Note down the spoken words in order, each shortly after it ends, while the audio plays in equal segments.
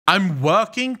I'm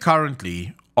working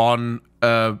currently on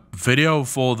a video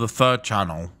for the third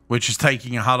channel, which is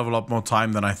taking a hell of a lot more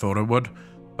time than I thought it would.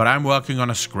 But I'm working on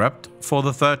a script for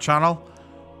the third channel,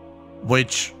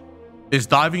 which is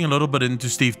diving a little bit into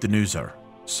Steve Danuser.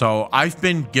 So I've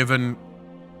been given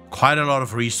quite a lot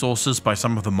of resources by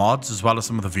some of the mods, as well as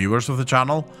some of the viewers of the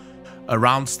channel,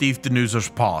 around Steve Danuser's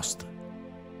past.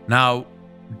 Now,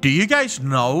 do you guys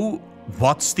know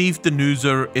what Steve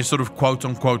Danuser is sort of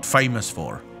quote-unquote famous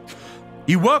for?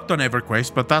 He worked on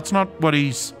EverQuest, but that's not what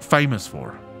he's famous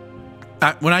for.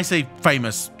 When I say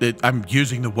famous, I'm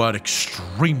using the word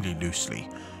extremely loosely.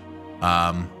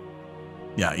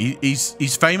 Yeah,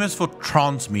 he's famous for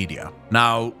transmedia.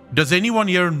 Now, does anyone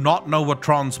here not know what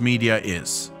transmedia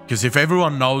is? Because if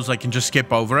everyone knows, I can just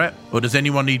skip over it. Or does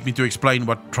anyone need me to explain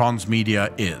what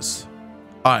transmedia is?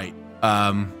 All right.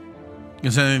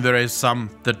 Considering there is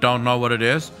some that don't know what it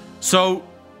is. So,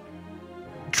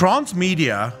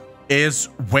 transmedia is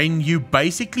when you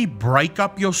basically break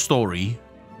up your story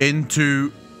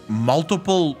into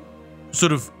multiple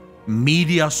sort of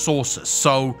media sources.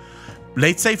 So,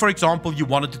 let's say, for example, you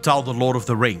wanted to tell the Lord of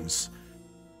the Rings.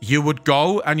 You would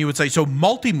go and you would say, so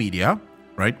multimedia,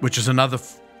 right, which is another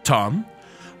term.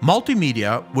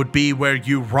 Multimedia would be where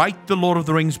you write the Lord of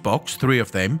the Rings books, 3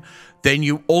 of them, then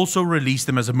you also release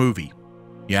them as a movie.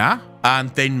 Yeah? And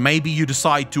then maybe you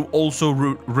decide to also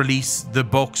release the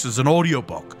books as an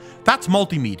audiobook. That's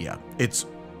multimedia. It's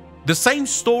the same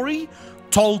story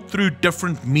told through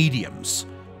different mediums,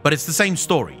 but it's the same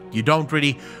story. You don't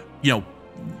really, you know,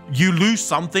 you lose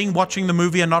something watching the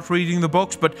movie and not reading the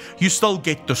books, but you still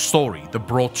get the story. The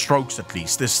broad strokes, at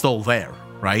least, is still there,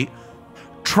 right?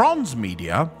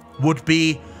 Transmedia would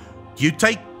be, you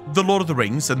take the Lord of the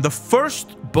Rings and the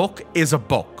first book is a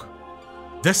book.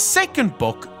 The second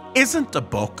book isn't a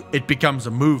book, it becomes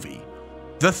a movie.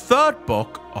 The third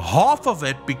book, half of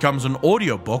it becomes an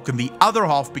audiobook and the other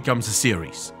half becomes a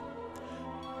series.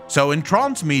 So in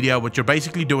transmedia, what you're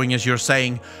basically doing is you're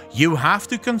saying you have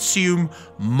to consume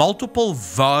multiple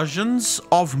versions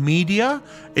of media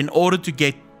in order to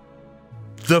get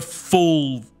the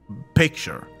full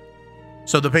picture.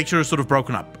 So the picture is sort of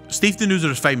broken up. Steve Danuser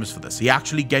is famous for this. He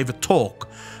actually gave a talk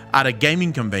at a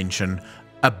gaming convention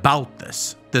about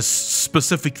this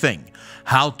specific thing,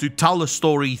 how to tell a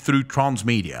story through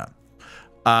transmedia.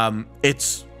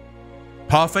 It's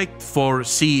perfect for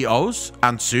CEOs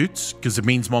and suits because it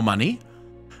means more money.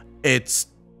 It's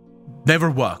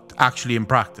never worked actually in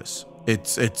practice.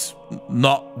 It's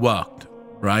not worked,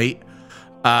 right?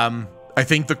 I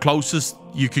think the closest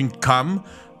you can come,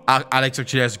 Alex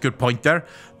actually has a good point there.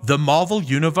 The Marvel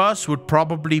universe would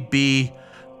probably be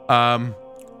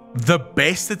the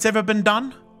best that's ever been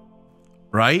done,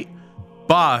 right?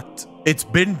 But it's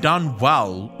been done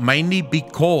well, mainly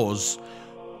because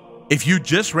if you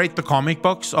just read the comic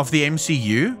books of the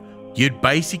MCU, you'd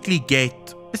basically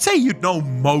get, let's say you'd know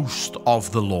most of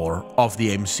the lore of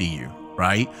the MCU,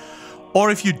 right?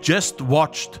 Or if you just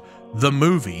watched the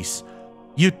movies,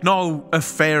 you'd know a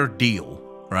fair deal,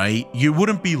 right? You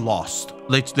wouldn't be lost.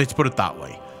 Let's put it that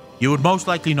way. You would most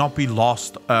likely not be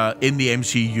lost in the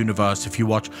MCU universe if you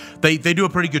watch. They do a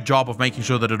pretty good job of making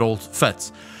sure that it all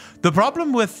fits. The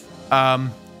problem with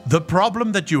the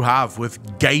problem that you have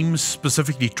with games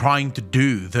specifically trying to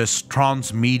do this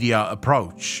transmedia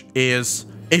approach is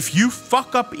if you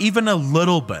fuck up even a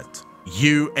little bit,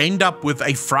 you end up with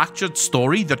a fractured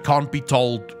story that can't be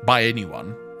told by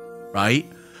anyone, right?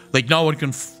 Like no one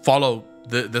can follow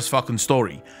this fucking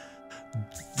story.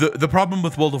 The problem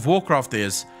with World of Warcraft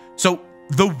is, so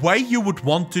the way you would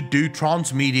want to do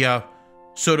transmedia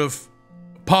sort of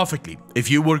perfectly,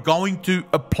 if you were going to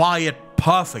apply it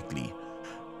perfectly,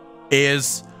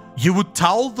 is you would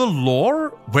tell the lore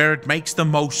where it makes the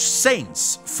most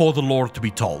sense for the lore to be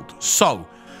told. So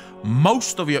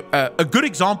most of your a good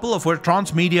example of where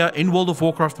transmedia in World of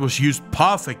Warcraft was used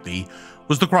perfectly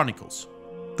was the Chronicles.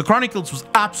 The Chronicles was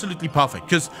absolutely perfect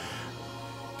because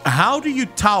how do you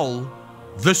tell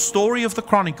the story of the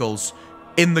Chronicles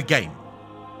in the game?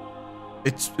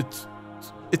 It's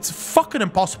fucking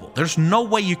impossible. There's no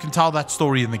way you can tell that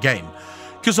story in the game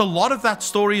because a lot of that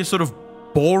story is sort of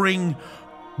boring,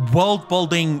 world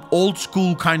building, old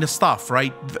school kind of stuff,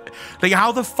 right? Like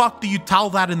how the fuck do you tell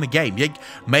that in the game? Like,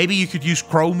 maybe you could use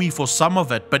Chromie for some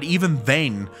of it, but even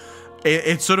then,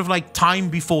 it's sort of like time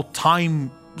before time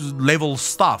level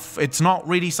stuff. It's not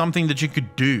really something that you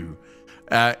could do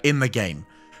in the game.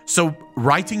 So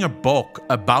writing a book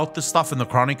about the stuff in the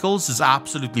Chronicles is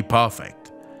absolutely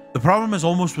perfect. The problem is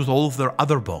almost with all of their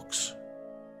other books.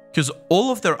 Because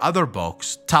all of their other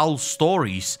books tell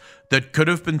stories that could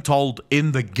have been told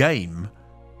in the game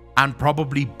and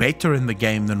probably better in the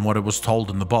game than what it was told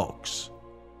in the books.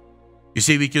 You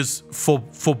see, because for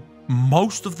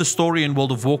most of the story in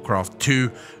World of Warcraft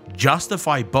to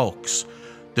justify books,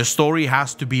 the story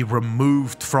has to be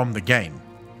removed from the game.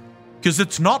 Because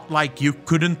it's not like you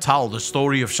couldn't tell the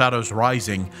story of Shadows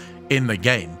Rising in the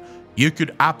game. You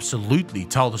could absolutely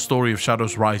tell the story of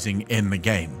Shadows Rising in the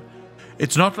game.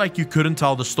 It's not like you couldn't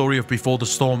tell the story of Before the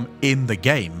Storm in the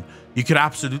game. You could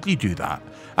absolutely do that,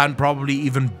 and probably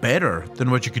even better than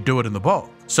what you could do it in the book.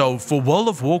 So for World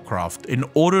of Warcraft, in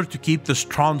order to keep this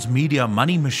transmedia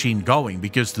money machine going,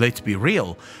 because let's be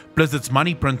real, Blizzard's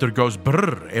money printer goes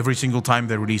brrr every single time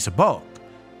they release a book.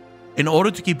 In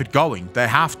order to keep it going, they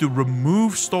have to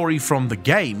remove story from the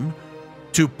game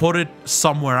to put it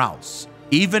somewhere else,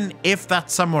 even if that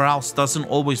somewhere else doesn't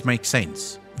always make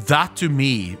sense. That to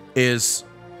me is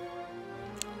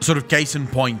sort of case in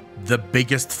point, the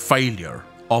biggest failure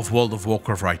of World of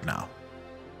Warcraft right now.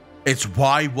 It's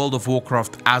why World of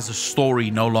Warcraft as a story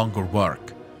no longer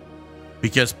work.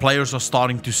 Because players are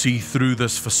starting to see through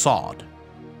this facade,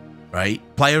 right?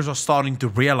 Players are starting to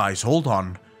realize, hold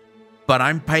on, but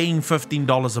I'm paying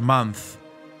 $15 a month,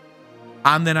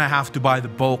 and then I have to buy the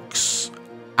books,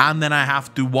 and then I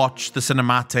have to watch the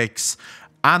cinematics,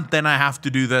 and then I have to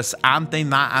do this, and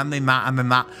then that, and then that, and then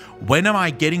that. When am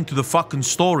I getting to the fucking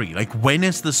story? Like, when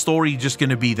is the story just going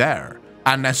to be there?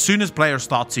 And as soon as players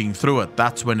start seeing through it,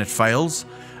 that's when it fails.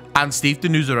 And Steve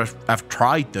Danuser have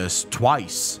tried this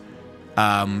twice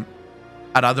at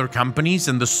other companies,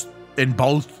 and in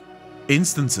both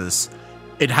instances,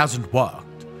 it hasn't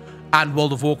worked. And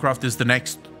World of Warcraft is the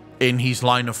next in his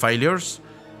line of failures,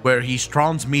 where his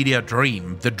transmedia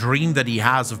dream, the dream that he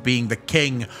has of being the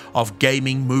king of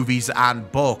gaming, movies, and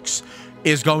books,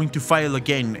 is going to fail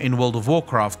again in World of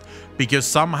Warcraft, because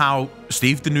somehow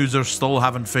Steve Danuser still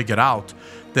haven't figured out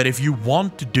that if you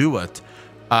want to do it,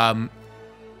 the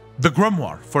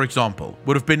Grimoire, for example,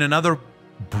 would have been another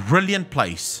brilliant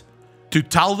place to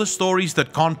tell the stories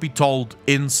that can't be told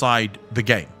inside the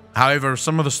game. However,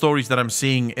 some of the stories that I'm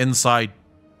seeing inside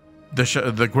the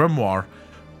Grimoire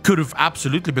could have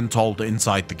absolutely been told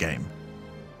inside the game,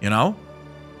 you know?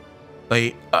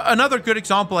 Like, another good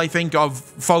example, I think, of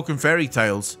folk and fairy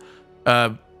tales,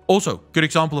 also good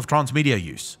example of transmedia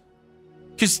use.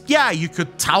 Because, yeah, you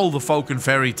could tell the folk and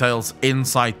fairy tales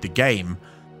inside the game,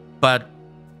 but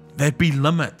there'd be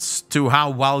limits to how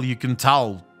well you can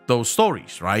tell those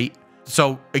stories, right?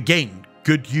 So, again,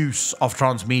 good use of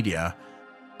transmedia.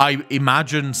 I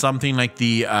imagine something like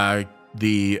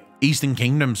the Eastern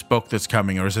Kingdoms book that's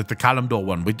coming, or is it the Kalimdor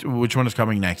one? Which one is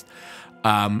coming next?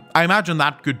 I imagine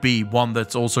that could be one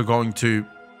that's also going to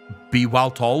be well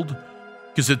told,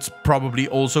 because it's probably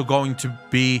also going to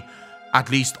be at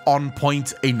least on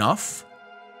point enough,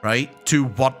 right, to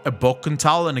what a book can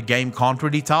tell and a game can't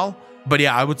really tell. But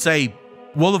yeah, I would say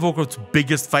World of Warcraft's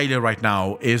biggest failure right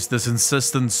now is this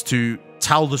insistence to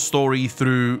tell the story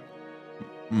through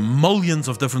millions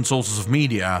of different sources of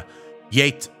media.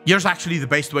 Yet, here's actually the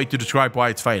best way to describe why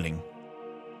it's failing.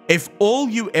 If all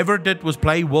you ever did was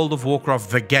play World of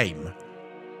Warcraft the game,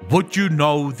 would you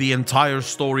know the entire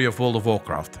story of World of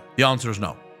Warcraft? The answer is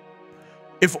no.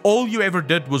 If all you ever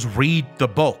did was read the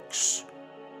books,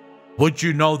 would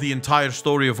you know the entire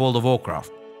story of World of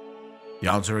Warcraft?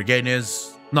 The answer again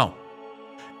is no.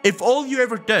 If all you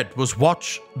ever did was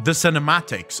watch the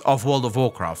cinematics of World of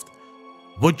Warcraft,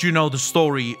 would you know the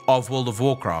story of World of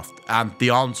Warcraft? And the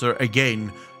answer,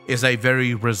 again, is a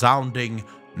very resounding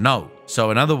no. So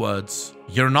in other words,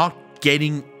 you're not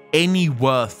getting any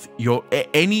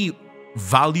any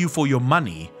value for your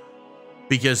money,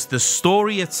 because the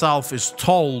story itself is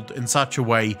told in such a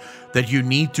way that you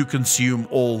need to consume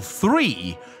all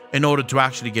three in order to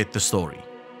actually get the story.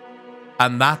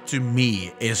 And that, to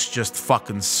me, is just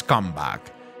fucking scumbag.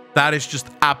 That is just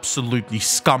absolutely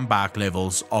scumbag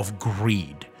levels of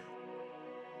greed.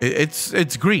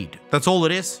 It's greed. That's all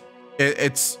it is.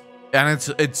 It's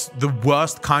the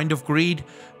worst kind of greed,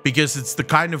 because it's the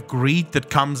kind of greed that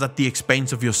comes at the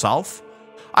expense of yourself.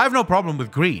 I have no problem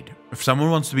with greed. If someone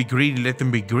wants to be greedy, let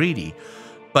them be greedy.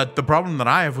 But the problem that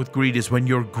I have with greed is when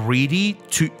you're greedy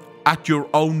at your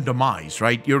own demise,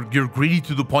 right? You're greedy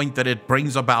to the point that it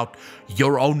brings about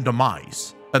your own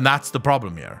demise. And that's the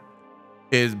problem here.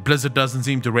 Is Blizzard doesn't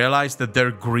seem to realize that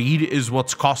their greed is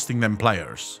what's costing them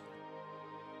players.